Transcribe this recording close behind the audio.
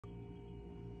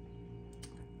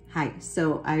Hi,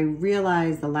 so I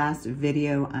realized the last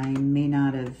video I may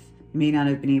not have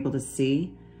been able to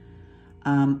see.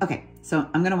 Okay, so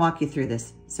I'm gonna walk you through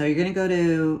this. So you're gonna go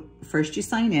to, first you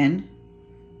sign in,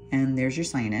 and there's your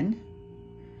sign in.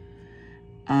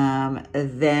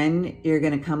 Then you're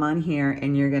gonna come on here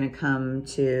and you're gonna come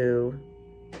to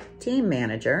Team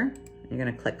Manager. You're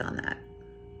gonna click on that,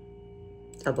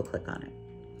 double click on it.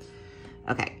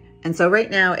 Okay, and so right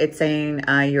now it's saying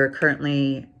you're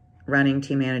currently running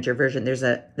Team Manager version. There's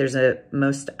an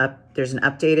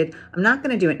updated. I'm not going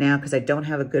to do it now because I don't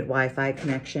have a good Wi-Fi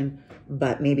connection,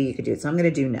 but maybe you could do it. So I'm going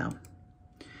to do no,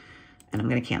 and I'm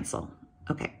going to cancel.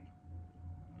 Okay.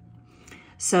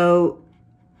 So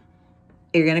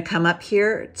you're going to come up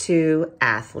here to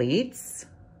athletes,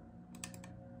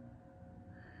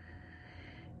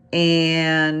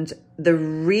 and the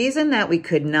reason that we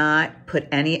could not put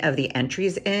any of the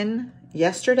entries in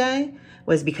yesterday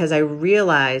was because I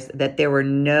realized that there were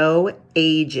no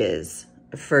ages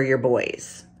for your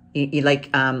boys.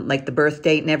 Like the birth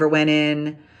date never went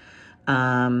in.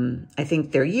 I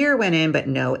think their year went in, but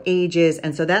no ages.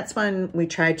 And so that's when we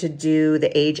tried to do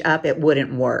the age up. It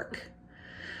wouldn't work.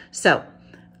 So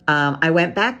I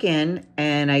went back in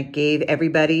and I gave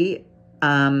everybody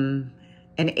an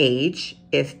age.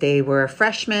 If they were a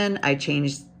freshman, I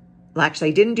changed. Well, actually,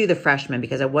 I didn't do the freshman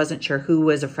because I wasn't sure who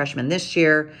was a freshman this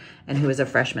year and who was a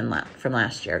freshman from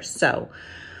last year. So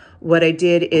what I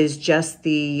did is just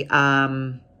the,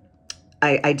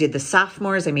 I did the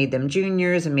sophomores. I made them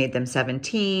juniors. I made them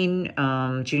 17.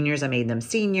 Juniors, I made them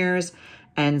seniors.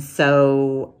 And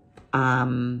so,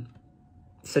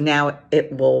 so now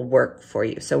it will work for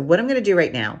you. So what I'm going to do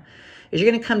right now is you're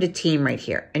going to come to team right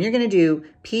here and you're going to do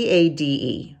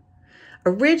PADE.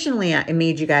 Originally, I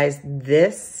made you guys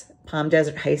this Palm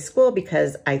Desert High School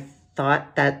because I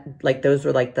thought that like those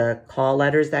were like the call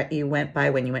letters that you went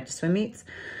by when you went to swim meets.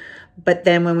 But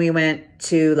then when we went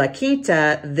to La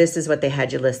Quinta, this is what they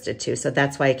had you listed to. So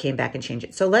that's why I came back and changed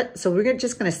it. So we're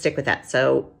just going to stick with that.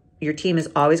 So your team is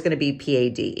always going to be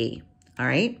PADE. All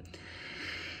right.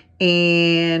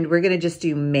 And we're going to just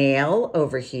do male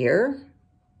over here.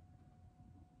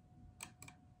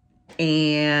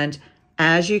 And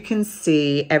as you can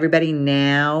see, everybody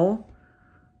now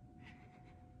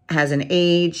has an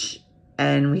age,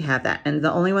 and we have that. And the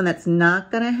only one that's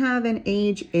not going to have an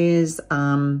age is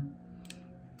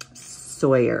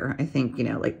Sawyer. I think, you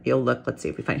know, like you'll look, let's see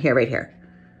if we find here, right here.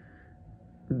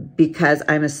 Because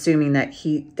I'm assuming that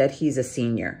he's a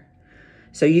senior.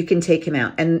 So you can take him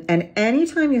out. And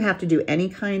anytime you have to do any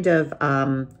kind of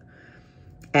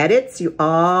edits, you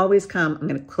always come, I'm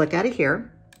going to click out of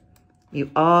here. You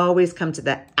always come to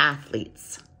the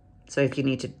athletes. So if you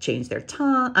need to change their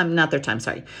time, not their time,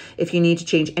 sorry. If you need to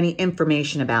change any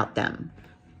information about them.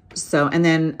 So, and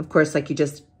then of course, like you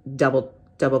just double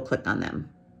click on them.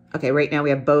 Okay, right now we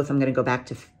have both. I'm gonna go back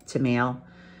to male.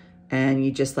 And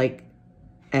you just like,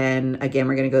 and again,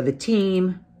 we're gonna go to the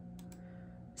team.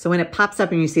 So when it pops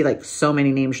up and you see like so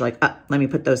many names, you're like, oh, let me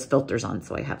put those filters on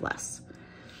so I have less.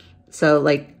 So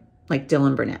like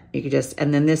Dylan Burnett, you could just,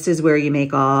 and then this is where you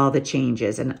make all the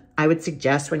changes. And I would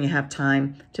suggest when you have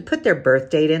time to put their birth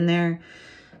date in there,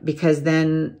 because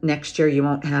then next year you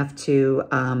won't have to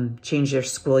change their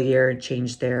school year,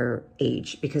 change their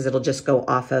age, because it'll just go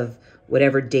off of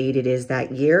whatever date it is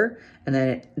that year. And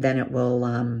then it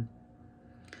will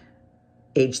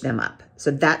age them up.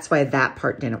 So that's why that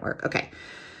part didn't work. Okay.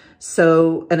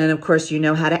 So, and then of course, you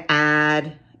know how to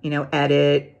add, you know,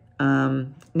 edit.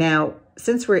 Now,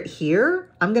 since we're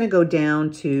here, I'm going to go down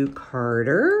to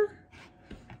Carter.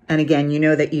 And again, you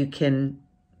know that you can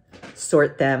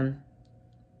sort them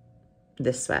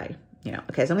this way. You know,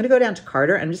 okay, so I'm going to go down to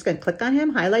Carter. I'm just going to click on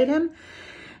him, highlight him.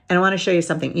 And I want to show you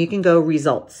something. You can go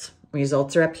results.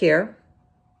 Results are up here.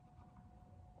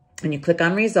 And you click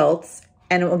on results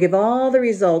and it will give all the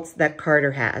results that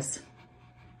Carter has.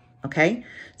 Okay,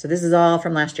 so this is all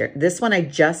from last year. This one I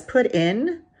just put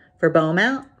in for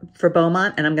Beaumont,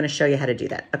 and I'm going to show you how to do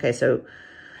that. Okay, so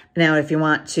now if you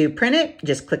want to print it,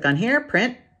 just click on here,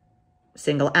 print,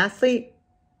 single athlete,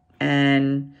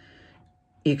 and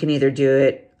you can either do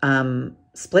it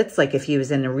splits, like if he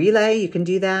was in a relay, you can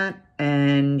do that,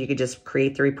 and you could just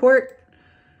create the report,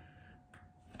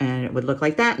 and it would look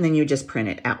like that, and then you just print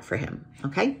it out for him.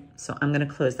 Okay, so I'm going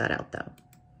to close that out though.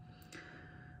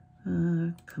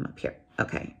 Come up here.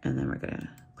 Okay, and then we're going to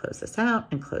close this out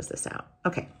and close this out.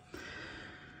 Okay.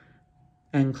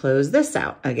 And close this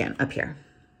out again up here.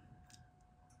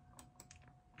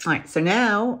 All right, so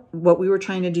now what we were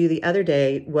trying to do the other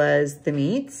day was the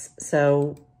meets.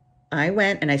 So I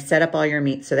went and I set up all your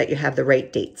meets so that you have the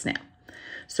right dates now.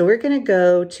 So we're going to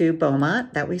go to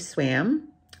Beaumont that we swam.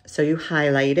 So you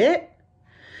highlight it,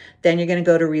 then you're going to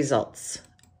go to results.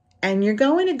 And you're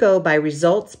going to go by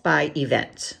results by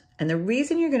event. And the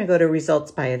reason you're going to go to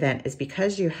results by event is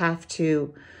because you have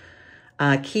to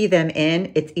key them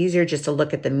in. It's easier just to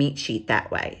look at the meet sheet that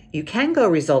way. You can go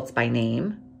results by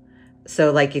name.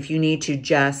 So like if you need to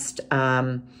just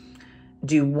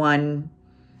do one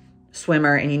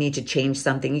swimmer and you need to change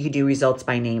something, you could do results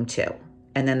by name too.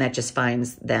 And then that just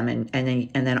finds them and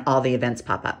then all the events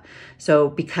pop up. So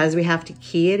because we have to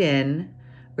key it in,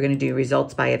 we're going to do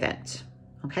results by event.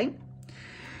 Okay.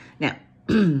 Now,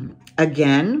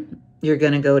 again, you're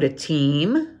going to go to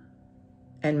team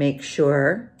and make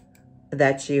sure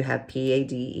that you have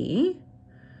PADE.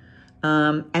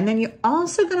 And then you're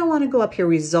also going to want to go up here,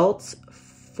 results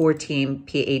for team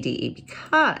PADE,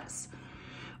 because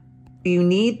you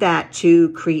need that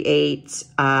to create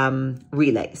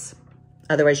relays.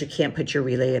 Otherwise, you can't put your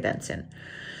relay events in.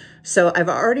 So I've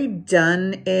already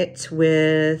done it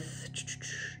with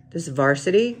this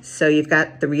varsity. So you've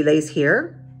got the relays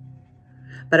here,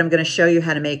 but I'm going to show you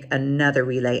how to make another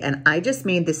relay. And I just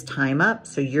made this time up,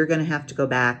 so you're going to have to go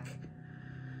back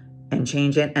and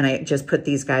change it. And I just put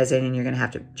these guys in and you're going to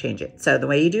have to change it. So the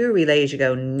way you do a relay is you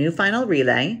go new final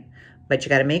relay, but you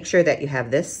got to make sure that you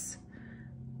have this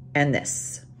and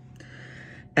this.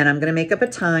 And I'm going to make up a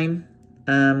time,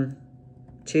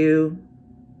 2,